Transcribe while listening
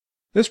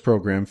This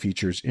program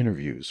features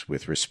interviews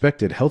with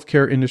respected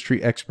healthcare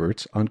industry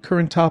experts on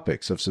current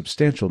topics of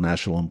substantial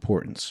national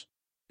importance.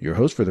 Your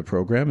host for the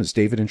program is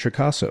David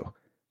Introcaso,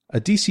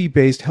 a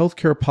DC-based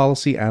healthcare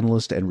policy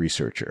analyst and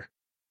researcher.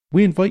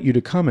 We invite you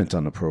to comment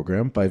on the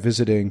program by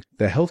visiting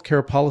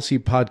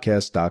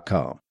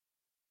thehealthcarepolicypodcast.com.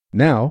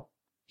 Now,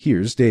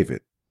 here's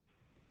David.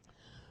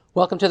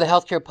 Welcome to the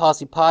Healthcare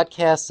Policy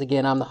Podcast.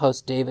 Again, I'm the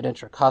host, David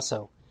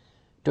Introcaso.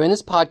 During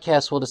this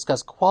podcast, we'll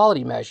discuss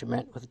quality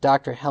measurement with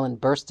Dr. Helen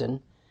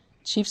Burstin,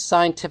 Chief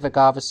Scientific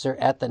Officer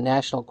at the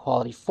National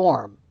Quality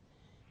Forum.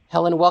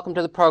 Helen, welcome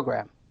to the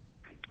program.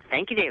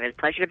 Thank you, David.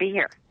 Pleasure to be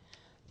here.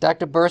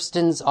 Dr.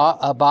 Burstin's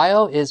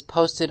bio is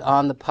posted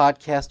on the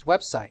podcast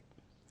website.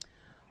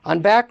 On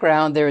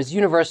background, there is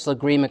universal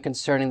agreement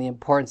concerning the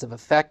importance of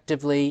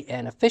effectively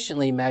and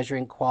efficiently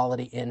measuring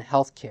quality in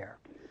healthcare.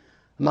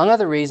 Among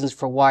other reasons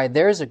for why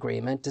there is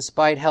agreement,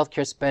 despite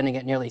healthcare spending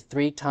at nearly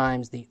 3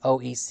 times the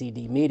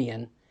OECD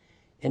median,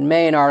 in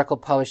May, an article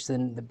published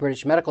in the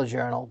British Medical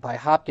Journal by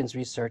Hopkins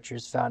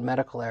researchers found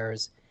medical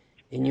errors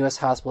in U.S.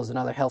 hospitals and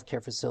other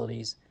healthcare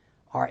facilities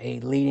are a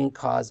leading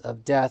cause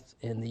of death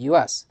in the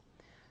U.S.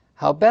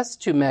 How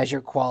best to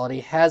measure quality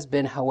has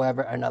been,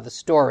 however, another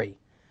story.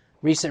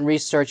 Recent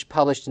research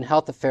published in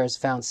Health Affairs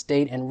found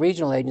state and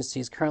regional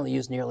agencies currently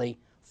use nearly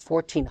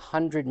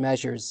 1,400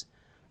 measures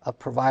of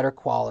provider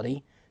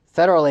quality.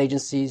 Federal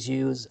agencies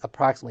use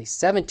approximately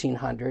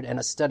 1,700, and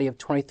a study of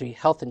 23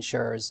 health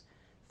insurers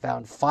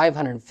found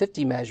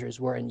 550 measures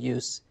were in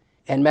use,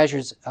 and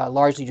measures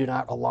largely do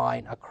not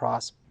align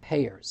across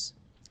payers.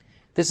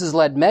 This has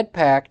led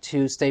MedPAC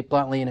to state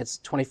bluntly in its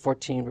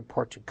 2014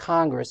 report to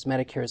Congress,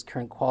 Medicare's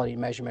current quality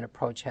measurement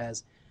approach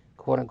has,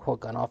 quote-unquote,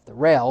 gone off the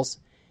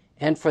rails,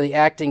 and for the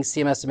acting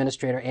CMS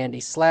Administrator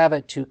Andy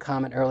Slavitt to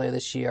comment earlier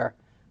this year,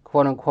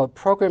 quote-unquote,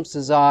 programs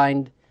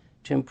designed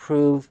to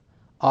improve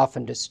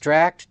often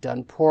distract,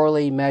 done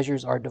poorly,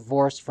 measures are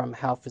divorced from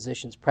how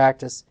physicians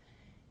practice,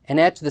 and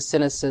add to the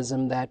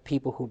cynicism that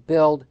people who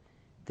build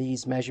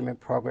these measurement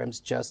programs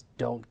just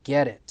don't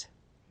get it.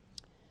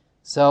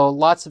 So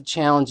lots of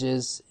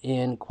challenges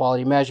in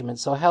quality measurement.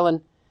 So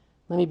Helen,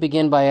 let me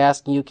begin by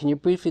asking you, can you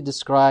briefly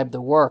describe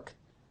the work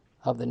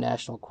of the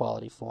National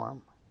Quality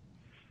Forum?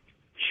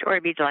 Sure,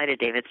 I'd be delighted,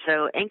 David.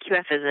 So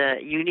NQF is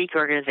a unique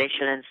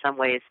organization in some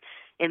ways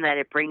in that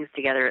it brings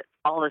together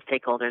all the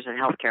stakeholders in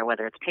healthcare,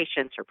 whether it's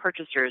patients or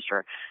purchasers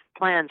or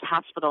plans,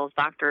 hospitals,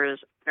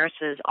 doctors,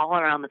 nurses, all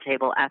around the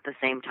table at the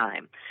same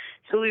time.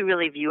 So we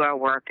really view our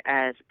work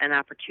as an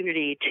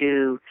opportunity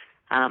to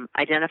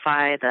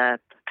identify the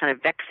kind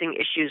of vexing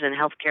issues in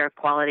healthcare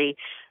quality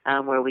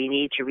where we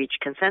need to reach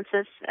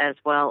consensus, as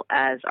well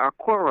as our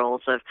core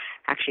roles of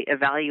actually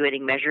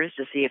evaluating measures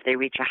to see if they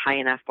reach a high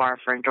enough bar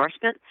for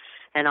endorsement,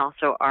 and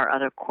also our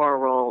other core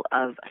role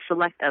of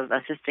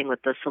assisting with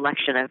the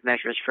selection of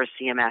measures for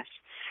CMS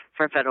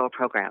for federal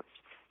programs.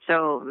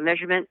 So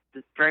measurement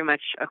is very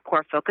much a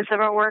core focus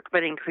of our work,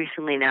 but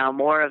increasingly now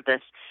more of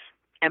this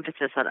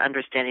emphasis on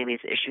understanding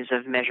these issues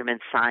of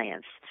measurement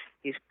science,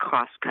 these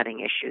cost-cutting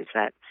issues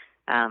that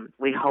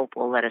we hope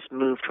will let us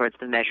move towards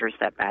the measures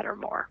that matter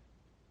more.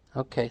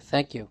 Okay,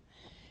 thank you.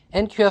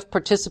 NQF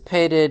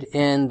participated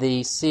in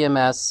the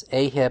CMS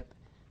AHIP,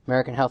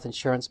 American Health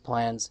Insurance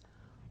Plans,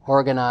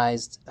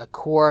 organized a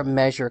core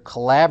measure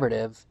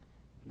collaborative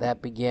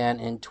that began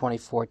in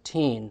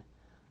 2014.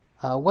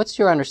 What's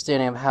your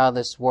understanding of how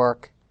this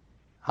work,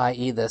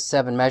 i.e. the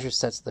 7 measure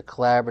sets the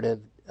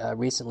collaborative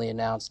recently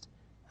announced,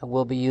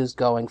 will be used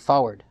going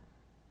forward?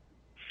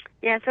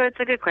 Yeah, so it's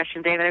a good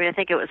question, David. I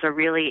think it was a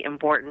really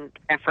important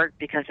effort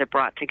because it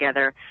brought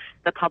together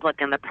the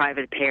public and the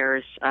private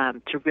payers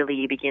to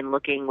really begin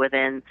looking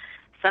within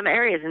some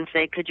areas and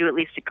say, could you at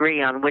least agree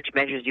on which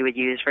measures you would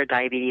use for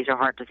diabetes or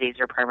heart disease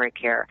or primary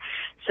care?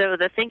 So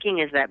the thinking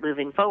is that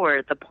moving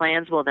forward, the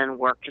plans will then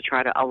work to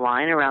try to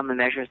align around the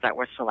measures that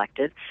were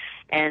selected,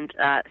 and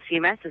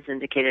CMS has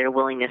indicated a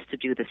willingness to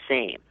do the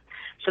same.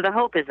 So the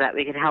hope is that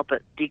we can help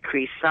it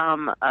decrease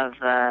some of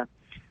the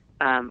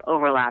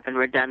overlap and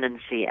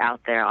redundancy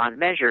out there on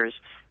measures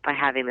by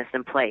having this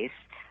in place.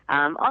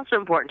 Also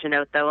important to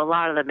note, though, a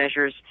lot of the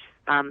measures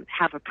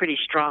have a pretty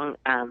strong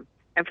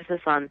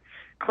emphasis on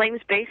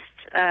claims-based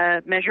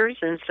measures,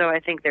 and so I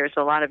think there's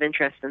a lot of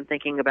interest in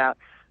thinking about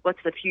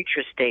what's the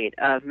future state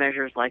of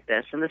measures like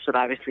this, and this would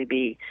obviously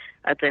be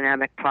a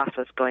dynamic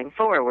process going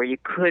forward where you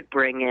could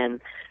bring in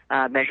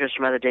measures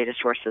from other data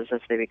sources as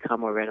they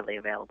become more readily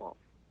available.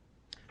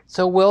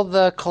 So will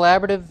the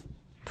collaborative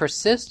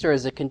persist, or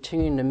is it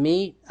continuing to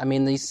meet? I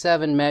mean, these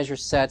 7 measure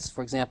sets,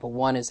 for example,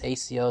 one is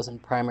ACOs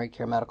and primary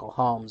care medical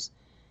homes.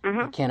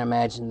 I can't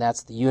imagine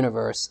that's the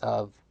universe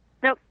of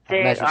Nope,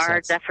 they are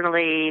sets.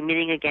 Definitely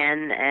meeting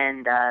again,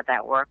 and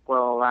that work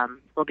will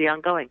be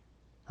ongoing.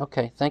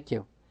 Okay, thank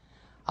you.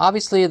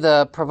 Obviously,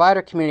 the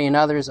provider community and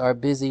others are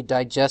busy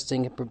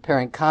digesting and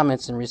preparing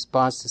comments in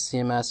response to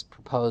CMS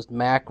proposed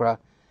MACRA,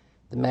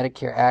 the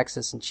Medicare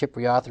Access and CHIP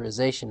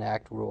Reauthorization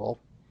Act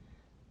rule.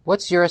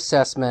 What's your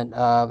assessment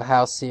of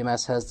how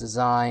CMS has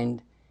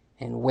designed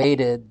and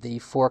weighted the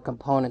 4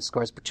 component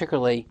scores,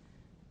 particularly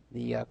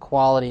the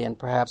quality and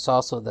perhaps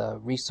also the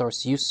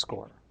resource use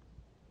score?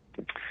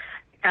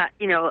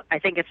 I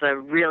think it's a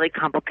really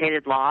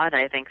complicated law, and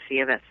I think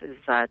CMS is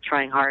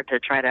trying hard to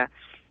try to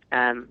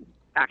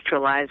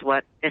actualize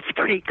what is a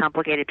pretty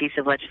complicated piece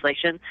of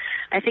legislation.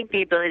 I think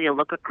the ability to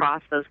look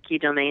across those key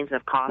domains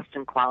of cost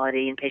and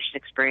quality and patient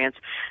experience,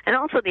 and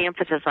also the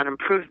emphasis on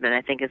improvement,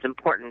 I think is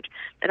important.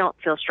 I don't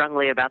feel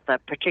strongly about the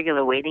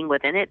particular weighting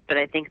within it, but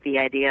I think the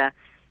idea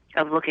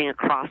of looking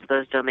across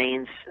those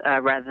domains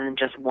rather than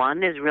just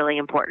one is really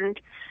important.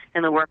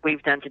 In the work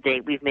we've done to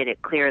date, we've made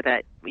it clear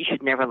that we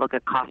should never look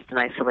at cost in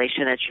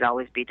isolation. It should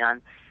always be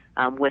done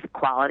with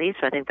quality.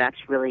 So I think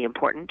that's really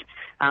important.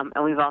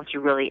 And we've also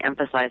really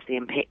emphasized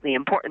the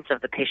importance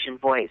of the patient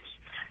voice.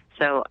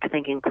 So I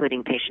think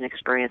including patient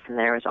experience in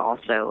there is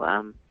also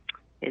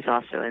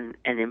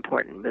an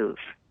important move.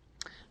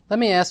 Let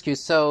me ask you,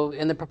 so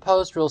in the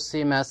proposed rule,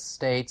 CMS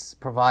states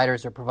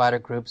providers or provider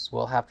groups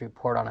will have to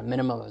report on a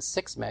minimum of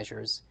 6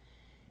 measures,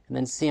 and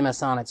then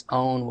CMS on its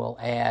own will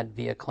add,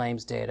 via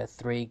claims data,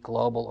 3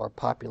 global or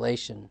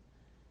population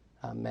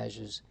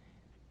measures,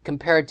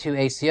 compared to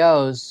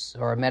ACOs,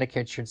 or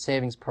Medicare Shared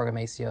Savings Program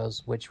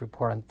ACOs, which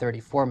report on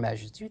 34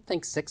 measures. Do you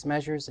think 6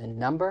 measures in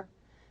number?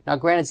 Now,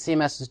 granted,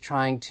 CMS is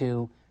trying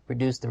to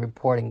reduce the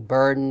reporting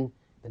burden,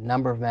 the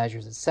number of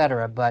measures,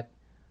 etc., but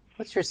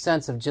what's your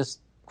sense of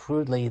just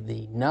crudely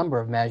the number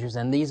of measures,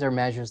 and these are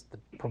measures the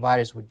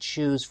providers would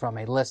choose from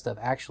a list of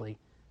actually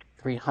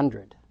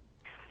 300?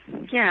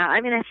 Yeah, I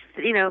mean,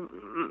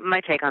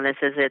 my take on this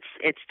is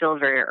it's still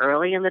very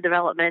early in the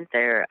development.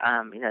 There's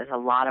a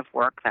lot of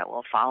work that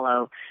will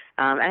follow,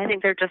 and I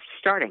think they're just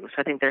starting. So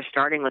I think they're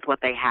starting with what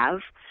they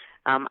have.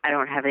 I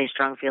don't have any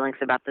strong feelings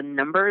about the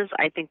numbers.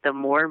 I think the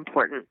more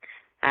important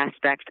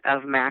aspect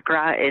of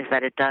MACRA is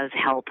that it does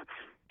help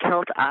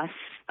tilt us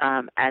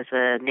as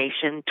a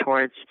nation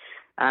towards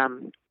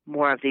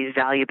more of these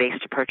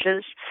value-based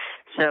approaches.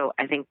 So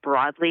I think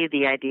broadly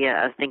the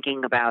idea of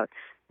thinking about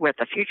what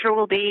the future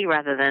will be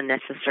rather than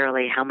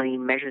necessarily how many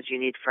measures you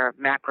need for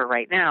MACRA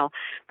right now,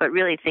 but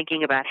really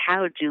thinking about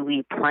how do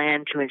we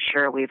plan to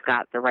ensure we've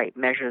got the right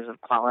measures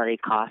of quality,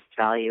 cost,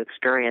 value,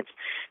 experience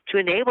to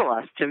enable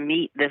us to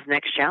meet this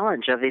next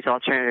challenge of these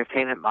alternative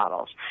payment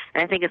models.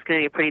 And I think it's going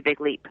to be a pretty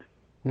big leap.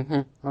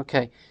 Mm-hmm.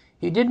 Okay.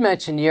 You did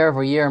mention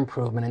year-over-year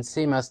improvement, and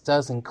CMS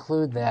does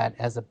include that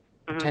as a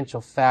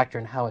potential factor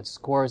in how it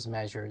scores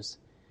measures.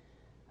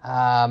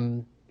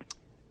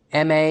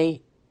 MA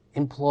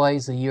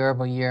employs a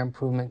year-over-year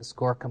improvement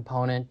score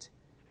component.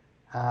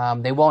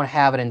 They won't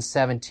have it in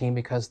 17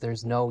 because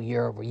there's no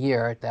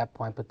year-over-year at that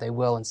point, but they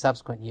will in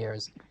subsequent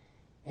years.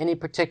 Any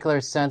particular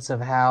sense of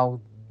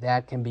how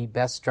that can be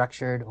best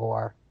structured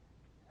or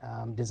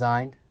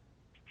designed?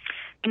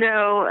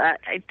 No,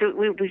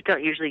 we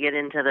don't usually get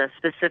into the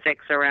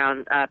specifics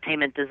around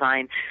payment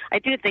design. I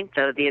do think,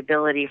 though, the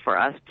ability for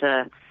us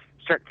to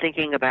start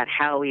thinking about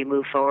how we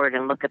move forward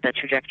and look at the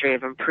trajectory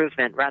of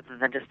improvement rather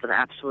than just an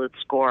absolute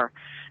score,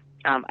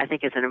 I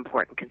think is an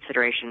important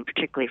consideration,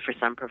 particularly for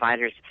some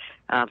providers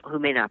who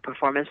may not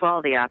perform as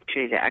well. The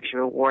opportunity to actually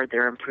reward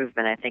their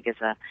improvement, I think,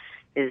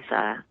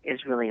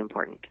 is really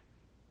important.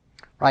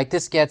 Right.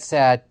 This gets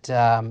at,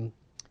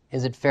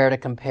 is it fair to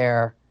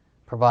compare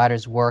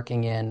providers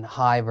working in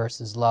high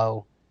versus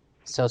low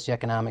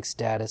socioeconomic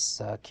status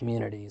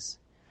communities?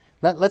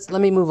 Let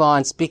me move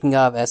on. Speaking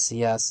of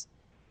SCS,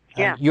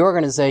 your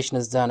organization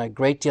has done a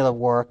great deal of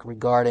work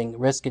regarding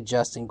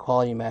risk-adjusting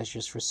quality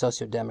measures for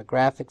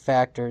sociodemographic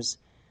factors.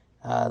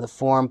 The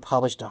forum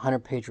published a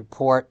 100-page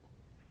report,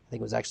 I think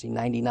it was actually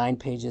 99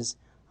 pages,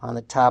 on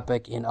the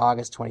topic in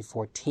August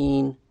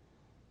 2014.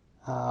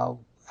 How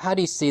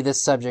do you see this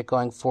subject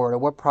going forward, or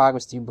what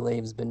progress do you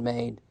believe has been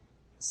made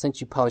since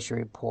you published your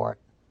report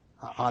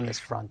on this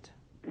front?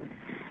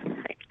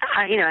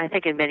 I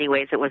think in many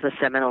ways it was a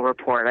seminal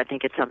report. I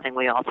think it's something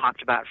we all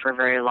talked about for a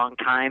very long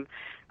time.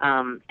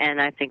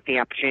 And I think the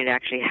opportunity to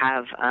actually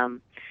have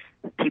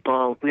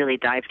people really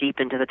dive deep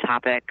into the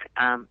topic,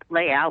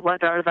 lay out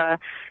what are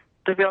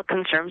the real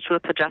concerns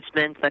with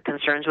adjustments, the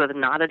concerns with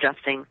not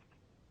adjusting,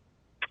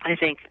 I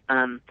think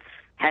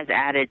has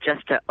added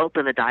just to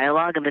open the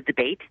dialogue and the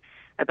debate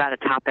about a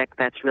topic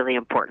that's really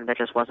important that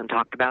just wasn't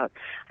talked about.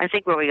 I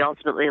think where we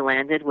ultimately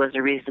landed was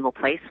a reasonable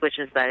place, which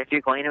is that if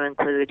you're going to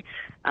include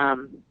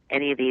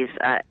any of these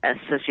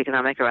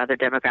socioeconomic or other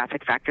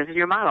demographic factors in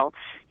your model,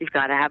 you've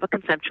got to have a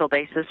conceptual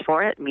basis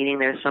for it, meaning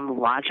there's some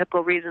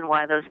logical reason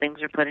why those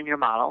things are put in your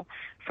model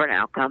for an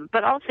outcome,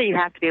 but also you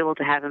have to be able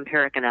to have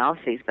empiric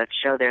analyses that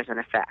show there's an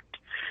effect.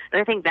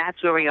 And I think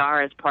that's where we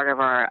are as part of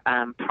our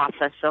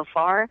process so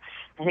far.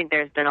 I think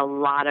there's been a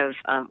lot of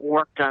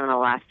work done in the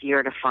last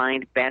year to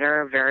find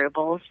better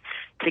variables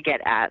to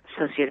get at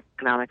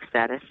socioeconomic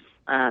status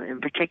in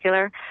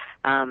particular.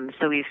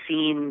 So we've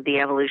seen the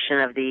evolution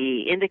of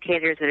the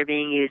indicators that are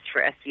being used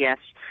for SCS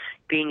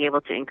being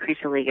able to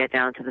increasingly get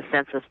down to the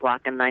census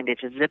block and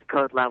 9-digit zip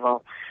code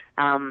level.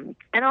 And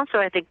also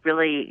I think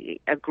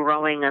really a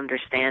growing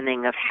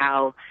understanding of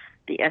how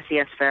the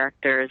SES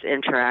factors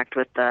interact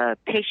with the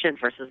patient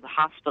versus the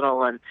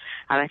hospital. And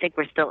I think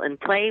we're still in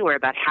play. We're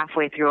about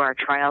halfway through our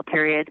trial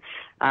period.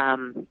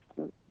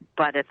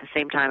 But at the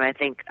same time, I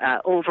think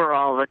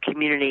overall the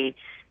community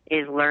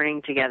is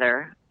learning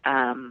together.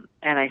 And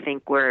I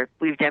think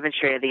we've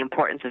demonstrated the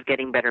importance of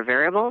getting better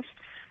variables.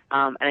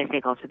 And I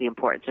think also the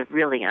importance of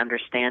really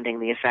understanding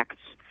the effects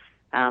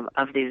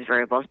of these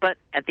variables. But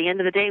at the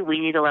end of the day, we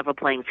need a level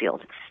playing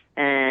field.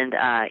 And,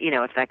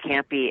 if that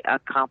can't be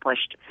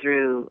accomplished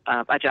through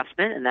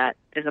adjustment, and that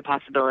is a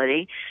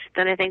possibility,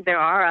 then I think there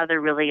are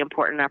other really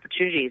important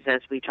opportunities,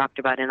 as we talked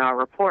about in our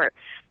report,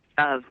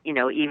 of,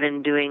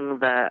 even doing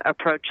the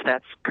approach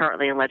that's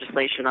currently in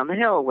legislation on the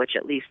Hill, which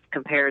at least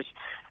compares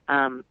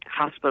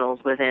hospitals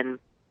within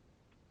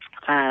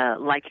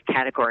like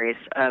categories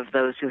of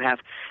those who have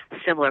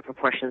similar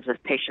proportions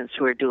of patients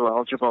who are dual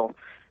eligible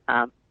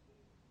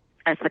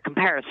as the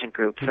comparison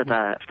group for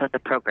the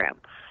program.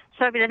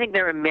 So, I think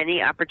there are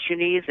many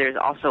opportunities. There's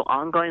also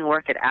ongoing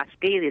work at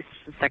ASPE, the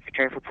Assistant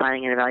Secretary for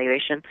Planning and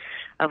Evaluation,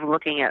 of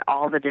looking at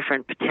all the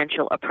different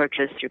potential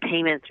approaches through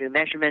payment, through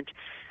measurement,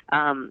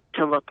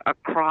 to look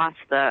across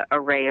the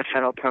array of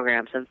federal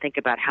programs and think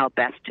about how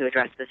best to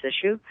address this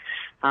issue.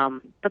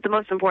 But the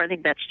most important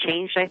thing that's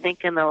changed, I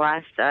think, in the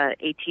last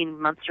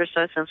 18 months or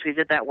so since we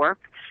did that work,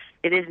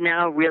 it is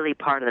now really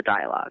part of the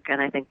dialogue.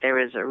 And I think there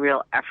is a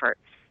real effort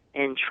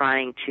in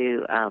trying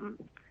to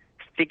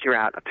figure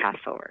out a path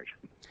forward.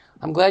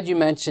 I'm glad you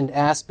mentioned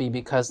ASPE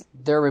because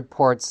their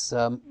report's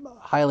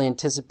highly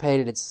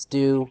anticipated. It's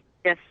due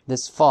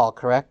this fall,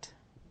 correct?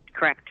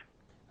 Correct.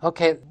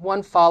 Okay,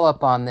 one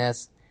follow-up on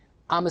this.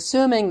 I'm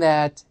assuming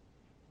that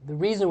the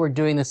reason we're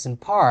doing this in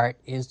part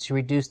is to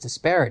reduce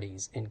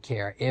disparities in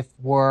care. If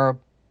we're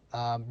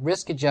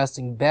risk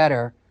adjusting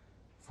better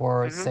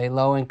for, say,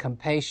 low-income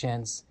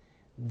patients,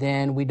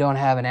 then we don't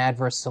have an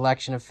adverse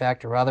selection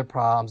effect or other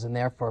problems, and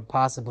therefore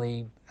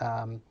possibly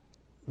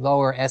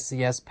lower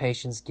SCS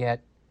patients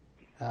get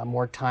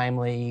more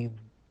timely,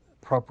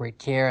 appropriate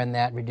care, and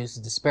that reduces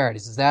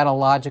disparities. Is that a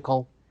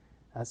logical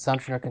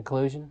assumption or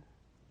conclusion?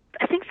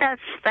 I think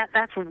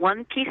that's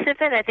one piece of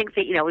it. I think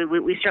that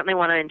we certainly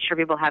want to ensure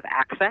people have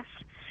access,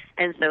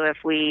 and so if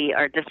we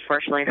are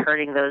disproportionately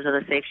hurting those in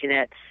the safety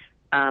net,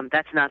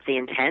 that's not the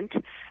intent.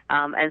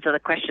 And so the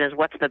question is,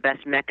 what's the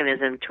best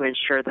mechanism to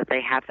ensure that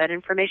they have that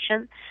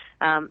information?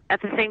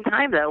 At the same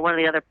time, though, one of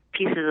the other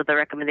pieces of the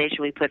recommendation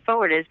we put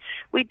forward is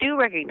we do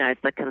recognize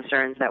the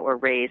concerns that were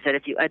raised, that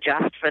if you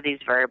adjust for these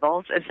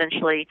variables,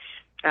 essentially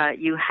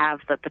you have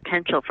the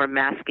potential for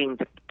masking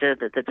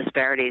the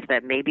disparities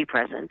that may be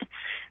present.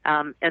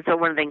 And so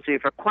one of the things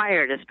we've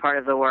required as part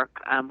of the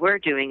work we're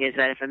doing is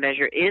that if a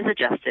measure is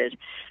adjusted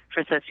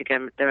for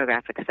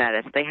sociodemographic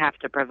status, they have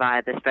to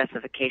provide the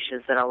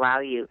specifications that allow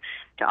you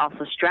to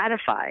also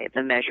stratify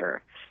the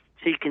measure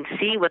so you can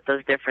see what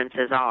those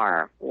differences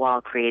are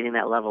while creating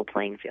that level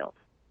playing field.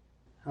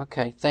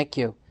 Okay, thank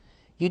you.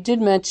 You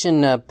did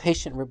mention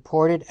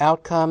patient-reported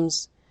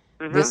outcomes.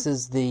 This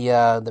is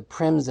the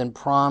PRIMS and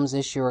PROMS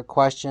issue or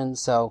question.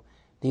 So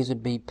these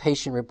would be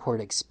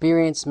patient-reported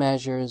experience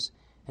measures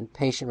and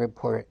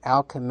patient-reported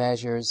outcome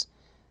measures.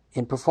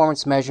 In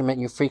performance measurement,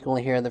 you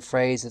frequently hear the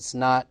phrase, it's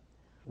not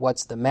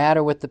what's the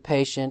matter with the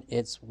patient,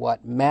 it's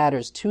what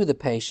matters to the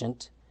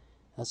patient.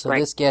 So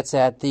this gets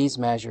at these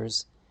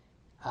measures.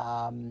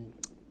 And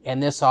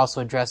this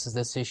also addresses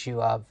this issue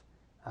of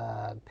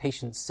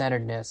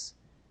patient-centeredness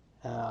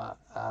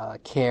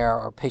care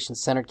or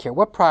patient-centered care.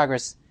 What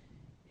progress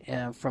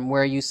from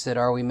where you sit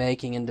are we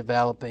making in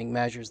developing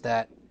measures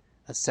that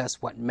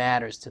assess what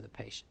matters to the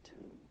patient?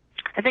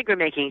 I think we're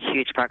making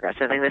huge progress.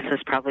 I think this has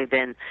probably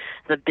been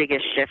the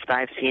biggest shift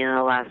I've seen in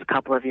the last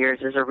couple of years,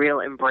 is a real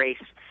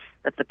embrace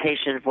that the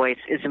patient voice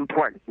is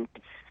important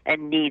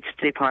and needs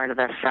to be part of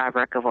the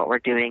fabric of what we're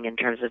doing in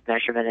terms of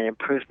measurement and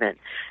improvement.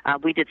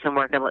 We did some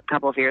work a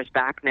couple of years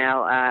back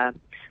now,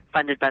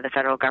 funded by the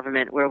federal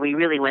government, where we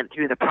really went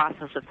through the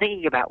process of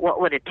thinking about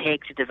what would it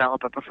take to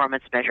develop a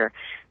performance measure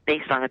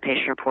based on a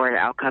patient-reported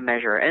outcome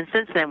measure. And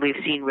since then, we've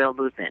seen real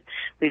movement.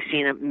 We've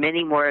seen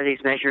many more of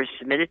these measures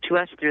submitted to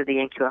us through the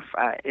NQF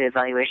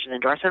evaluation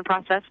endorsement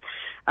process.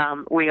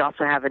 We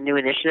also have a new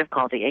initiative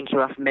called the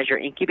NQF Measure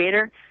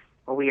Incubator,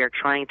 where we are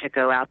trying to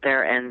go out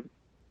there and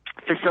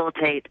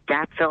facilitate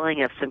gap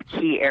filling of some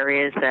key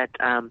areas that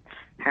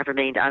have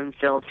remained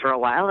unfilled for a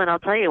while. And I'll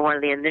tell you, one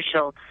of the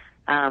initial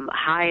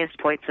highest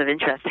points of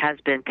interest has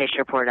been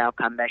patient-reported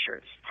outcome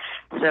measures.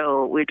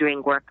 So we're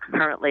doing work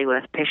currently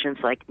with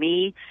Patients Like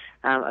Me,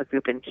 a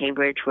group in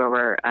Cambridge, where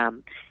we're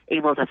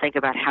able to think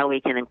about how we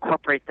can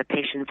incorporate the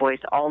patient voice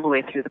all the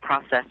way through the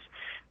process.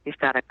 We've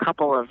got a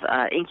couple of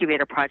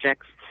incubator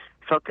projects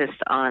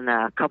focused on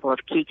a couple of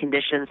key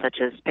conditions, such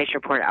as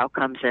patient-reported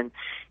outcomes in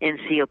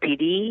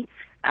COPD.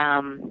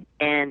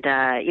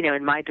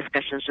 In my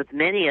discussions with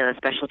many of the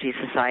specialty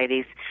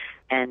societies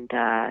and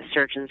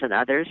surgeons and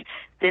others,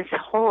 this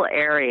whole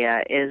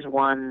area is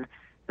one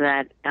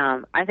that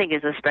I think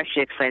is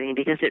especially exciting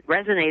because it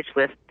resonates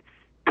with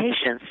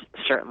patients,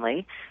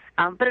 certainly,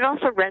 but it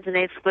also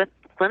resonates with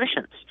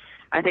clinicians.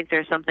 I think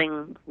there's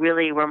something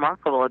really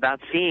remarkable about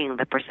seeing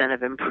the percent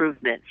of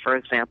improvement, for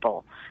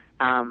example,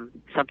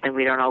 something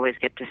we don't always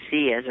get to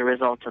see as a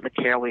result of the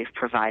care we've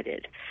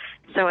provided.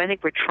 So I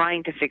think we're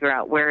trying to figure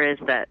out where is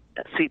that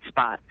sweet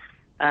spot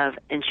of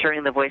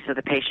ensuring the voice of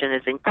the patient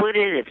is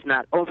included. It's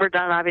not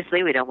overdone,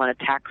 obviously. We don't want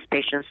to tax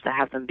patients to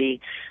have them be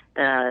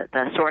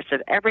the source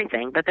of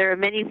everything, but there are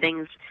many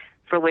things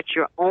for which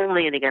you're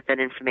only going to get that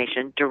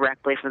information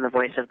directly from the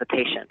voice of the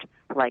patient.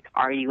 Like,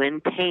 are you in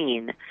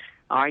pain?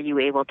 Are you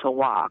able to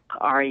walk?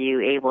 Are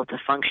you able to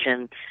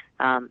function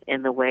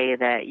in the way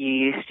that you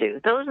used to?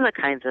 Those are the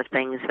kinds of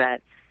things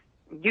that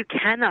you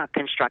cannot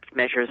construct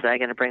measures that are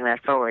going to bring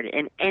that forward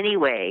in any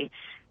way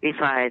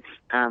besides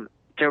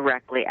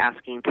directly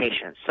asking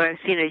patients. So I've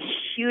seen a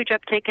huge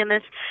uptake in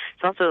this.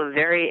 It's also a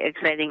very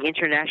exciting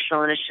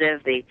international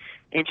initiative, the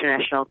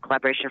International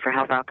Collaboration for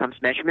Health Outcomes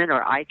Measurement,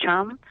 or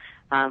ICHOM.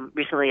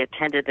 Recently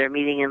attended their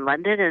meeting in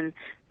London, and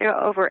there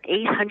are over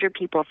 800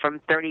 people from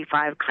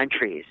 35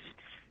 countries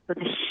with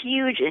a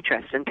huge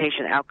interest in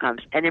patient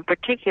outcomes, and in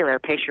particular,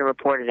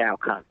 patient-reported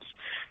outcomes.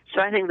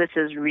 So I think this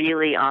is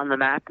really on the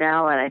map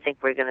now, and I think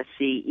we're going to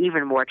see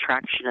even more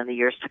traction in the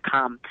years to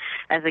come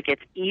as it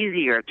gets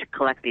easier to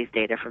collect these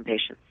data from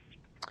patients.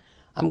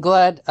 I'm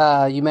glad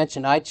you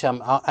mentioned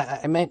ICHOM.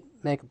 I may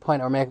make a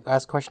point or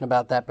ask a question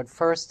about that, but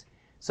first,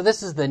 so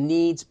this is the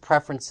needs,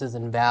 preferences,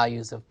 and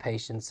values of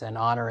patients and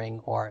honoring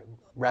or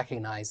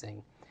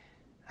recognizing.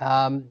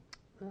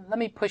 Let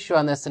me push you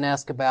on this and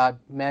ask about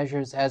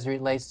measures as it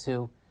relates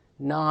to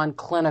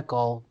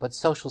non-clinical but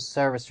social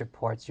service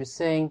reports. You're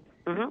seeing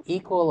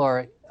equal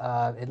or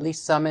at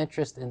least some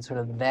interest in sort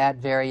of that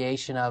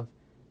variation of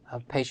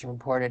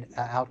patient-reported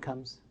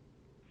outcomes?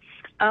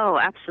 Oh,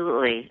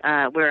 absolutely.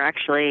 We're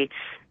actually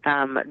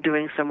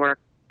doing some work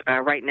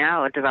right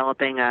now at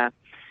developing a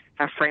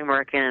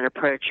framework and an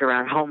approach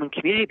around home and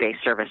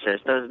community-based services,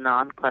 those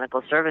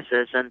non-clinical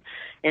services. And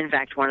in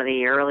fact, one of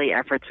the early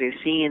efforts we've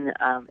seen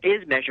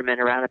is measurement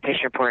around a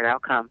patient-reported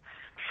outcome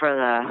for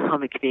the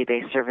home and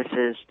community-based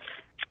services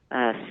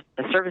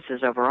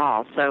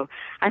overall. So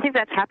I think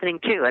that's happening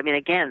too. I mean,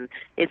 again,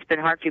 it's been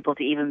hard for people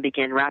to even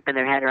begin wrapping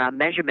their head around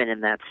measurement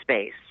in that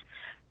space.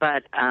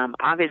 But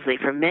obviously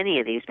for many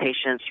of these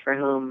patients for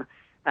whom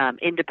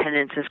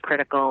independence is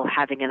critical,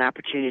 having an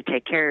opportunity to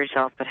take care of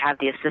yourself, but have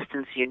the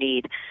assistance you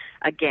need.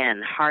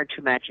 Again, hard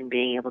to imagine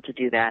being able to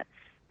do that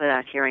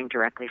without hearing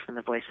directly from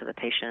the voice of the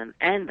patient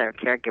and their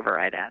caregiver,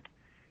 I'd add.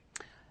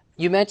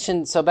 You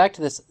mentioned, so back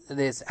to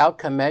this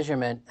outcome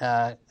measurement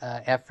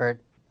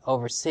effort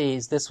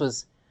overseas. This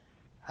was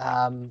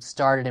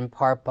started in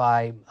part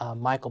by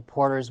Michael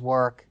Porter's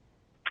work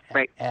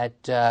right.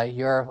 at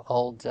your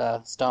old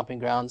stomping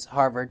grounds,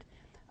 Harvard.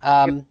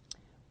 Yep.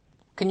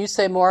 Can you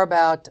say more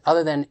about,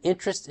 other than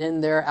interest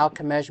in their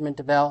outcome measurement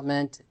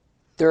development,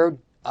 they're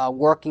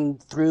working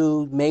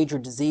through major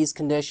disease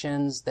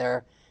conditions.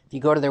 If you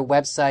go to their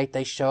website,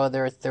 they show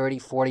they're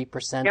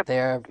 30-40% yep.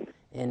 there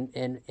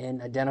in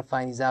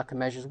identifying these outcome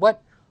measures.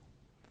 What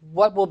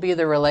will be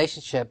the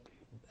relationship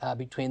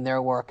between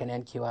their work and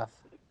NQF?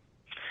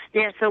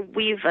 Yeah, so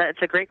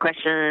it's a great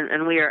question,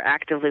 and we are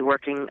actively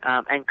working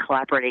and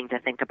collaborating to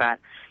think about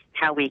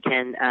how we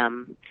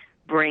can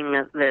bring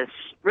this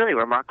really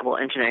remarkable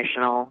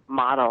international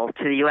model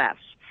to the U.S.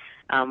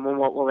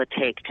 What will it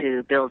take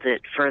to build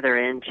it further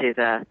into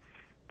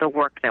the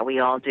work that we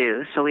all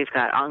do? So we've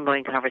got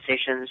ongoing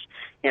conversations.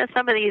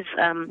 Some of these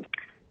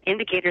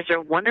indicators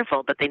are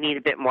wonderful, but they need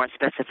a bit more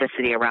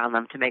specificity around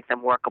them to make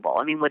them workable.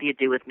 I mean, what do you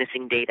do with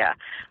missing data?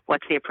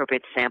 What's the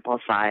appropriate sample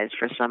size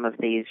for some of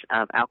these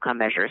outcome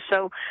measures?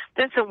 So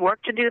there's some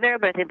work to do there,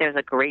 but I think there's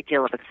a great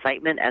deal of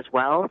excitement as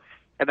well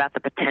about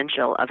the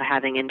potential of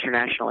having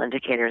international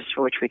indicators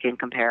for which we can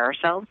compare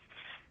ourselves.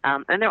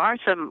 And there are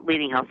some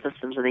leading health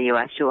systems in the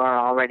U.S. who are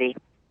already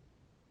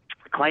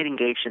quite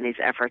engaged in these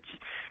efforts.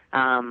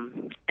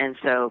 And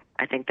so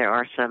I think there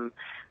are some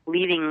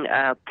leading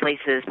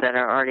places that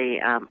are already,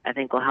 I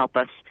think, will help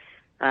us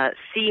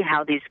see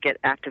how these get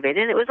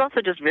activated. And it was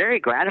also just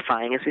very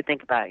gratifying as we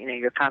think about,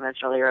 your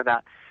comments earlier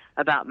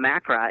about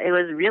MACRA. It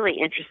was really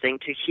interesting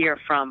to hear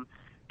from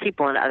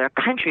people in other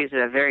countries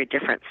that have very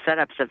different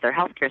setups of their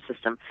healthcare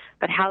system,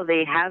 but how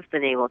they have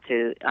been able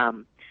to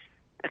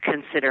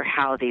consider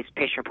how these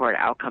patient-reported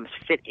outcomes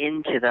fit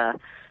into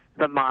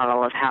the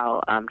model of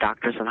how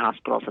doctors and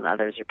hospitals and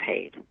others are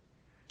paid.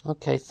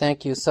 Okay,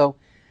 thank you. So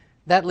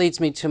that leads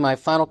me to my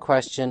final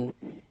question,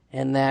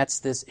 and that's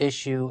this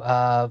issue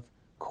of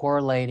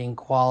correlating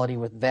quality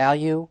with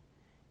value.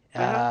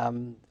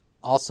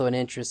 Also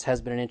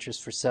has been an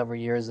interest for several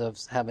years of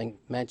having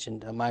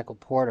mentioned Michael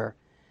Porter.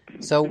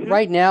 So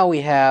right now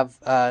we have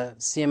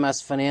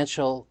CMS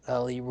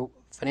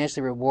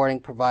financially rewarding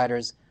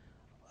providers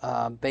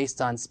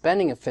based on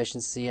spending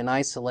efficiency in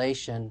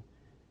isolation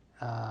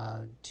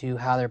to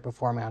how they're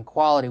performing on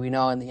quality. We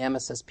know in the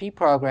MSSP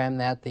program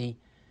that the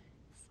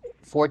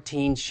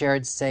 14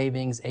 shared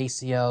savings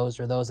ACOs,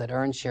 or those that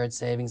earn shared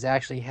savings,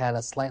 actually had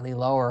a slightly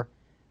lower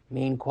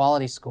mean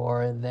quality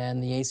score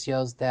than the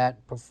ACOs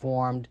that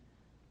performed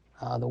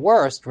the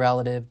worst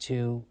relative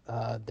to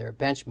their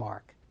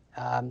benchmark.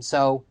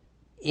 So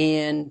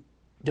in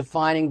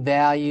defining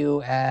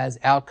value as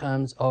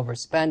outcomes over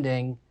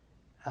spending,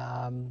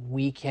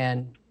 we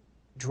can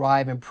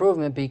drive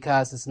improvement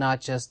because it's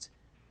not just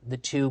the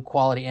two,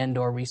 quality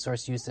and/or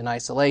resource use in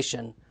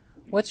isolation.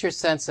 What's your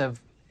sense of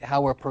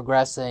how we're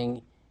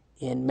progressing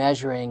in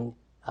measuring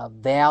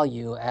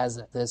value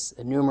as this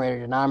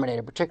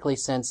numerator-denominator, particularly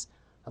since,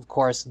 of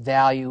course,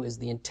 value is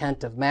the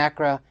intent of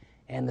MACRA,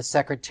 and the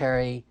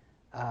Secretary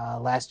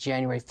last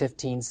January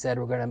 15 said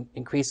we're going to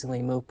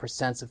increasingly move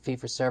percents of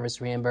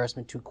fee-for-service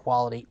reimbursement to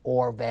quality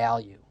or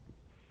value.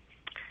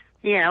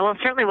 Yeah, well,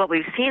 certainly what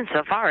we've seen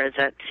so far is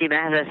that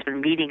CMS has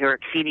been meeting or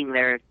exceeding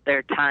their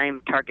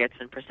time targets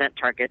and percent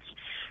targets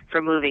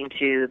for moving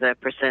to the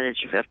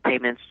percentage of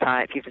payments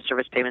tied,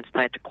 fee-for-service payments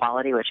tied to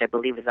quality, which I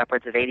believe is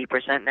upwards of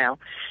 80% now.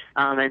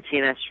 And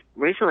CMS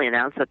recently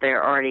announced that they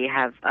already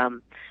have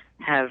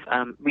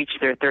reached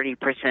their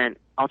 30%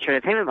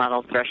 alternative payment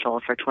model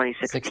threshold for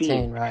 2016.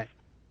 16, right.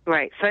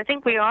 Right. So I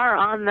think we are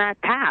on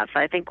that path.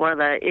 I think one of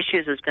the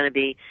issues is going to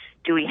be,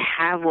 do we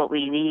have what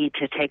we need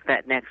to take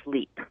that next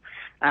leap?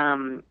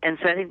 And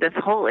so I think this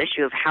whole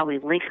issue of how we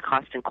link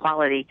cost and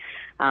quality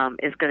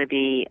is going to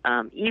be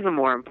even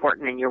more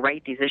important. And you're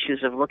right, these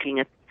issues of looking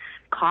at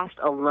cost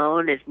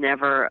alone is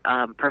never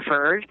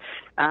preferred.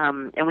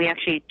 And we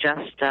actually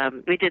just,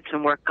 we did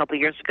some work a couple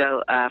of years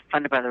ago,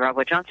 funded by the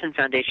Robert Johnson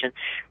Foundation.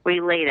 We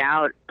laid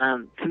out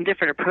some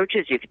different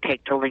approaches you could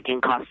take to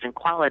linking cost and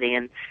quality.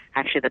 And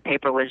actually the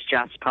paper was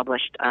just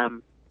published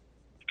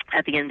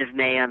at the end of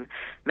May on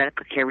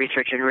Medical Care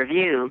Research and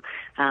Review.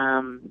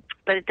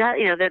 But it does,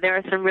 there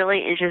are some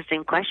really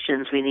interesting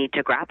questions we need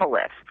to grapple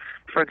with.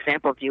 For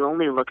example, do you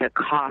only look at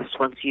costs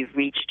once you've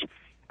reached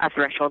a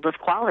threshold of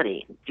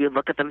quality? Do you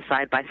look at them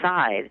side by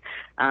side?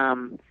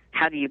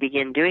 How do you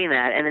begin doing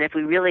that? And then if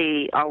we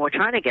really we're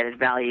trying to get at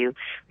value,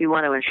 we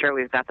want to ensure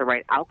we've got the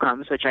right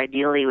outcomes, which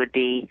ideally would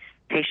be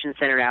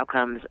patient-centered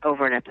outcomes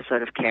over an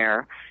episode of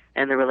care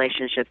and the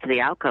relationship to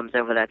the outcomes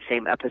over that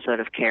same episode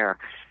of care.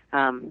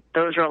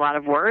 Those are a lot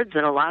of words,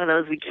 and a lot of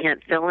those we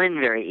can't fill in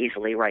very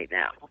easily right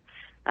now.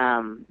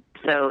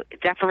 So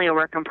definitely a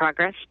work in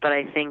progress, but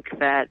I think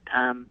that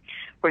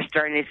we're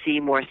starting to see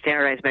more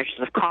standardized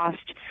measures of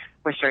cost.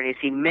 We're starting to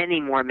see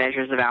many more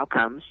measures of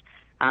outcomes,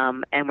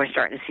 and we're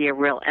starting to see a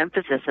real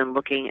emphasis in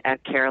looking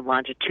at care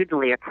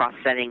longitudinally across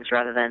settings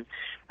rather than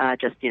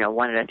just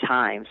one at a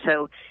time.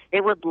 So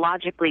it would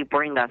logically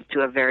bring us to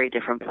a very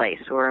different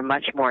place. We're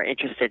much more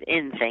interested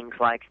in things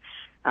like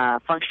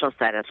functional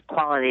status,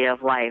 quality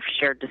of life,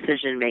 shared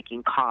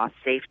decision-making, cost,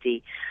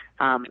 safety,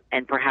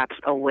 and perhaps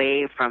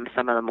away from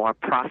some of the more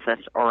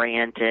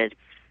process-oriented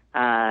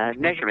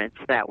measurements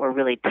that were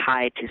really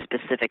tied to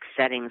specific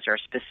settings or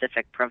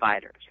specific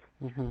providers.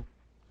 Mm-hmm.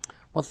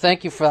 Well,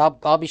 thank you for.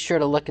 I'll be sure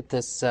to look at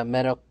this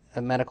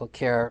medical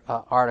care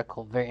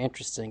article. Very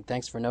interesting.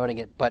 Thanks for noting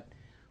it. But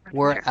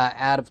we're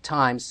out of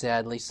time,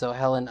 sadly. So,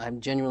 Helen, I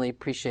genuinely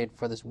appreciate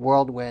for this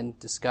whirlwind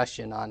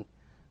discussion on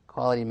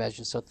quality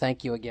measures. So,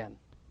 thank you again.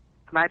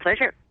 My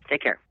pleasure.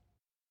 Take care.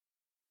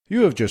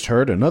 You have just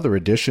heard another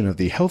edition of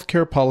the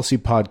Healthcare Policy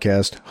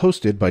Podcast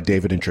hosted by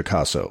David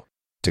Introcaso.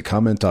 To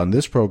comment on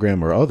this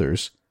program or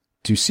others,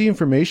 to see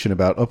information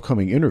about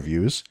upcoming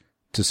interviews,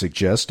 to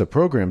suggest a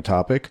program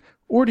topic,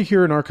 or to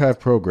hear an archive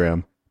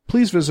program,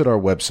 please visit our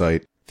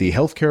website,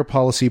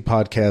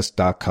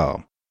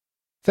 thehealthcarepolicypodcast.com.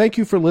 Thank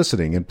you for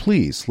listening, and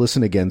please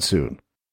listen again soon.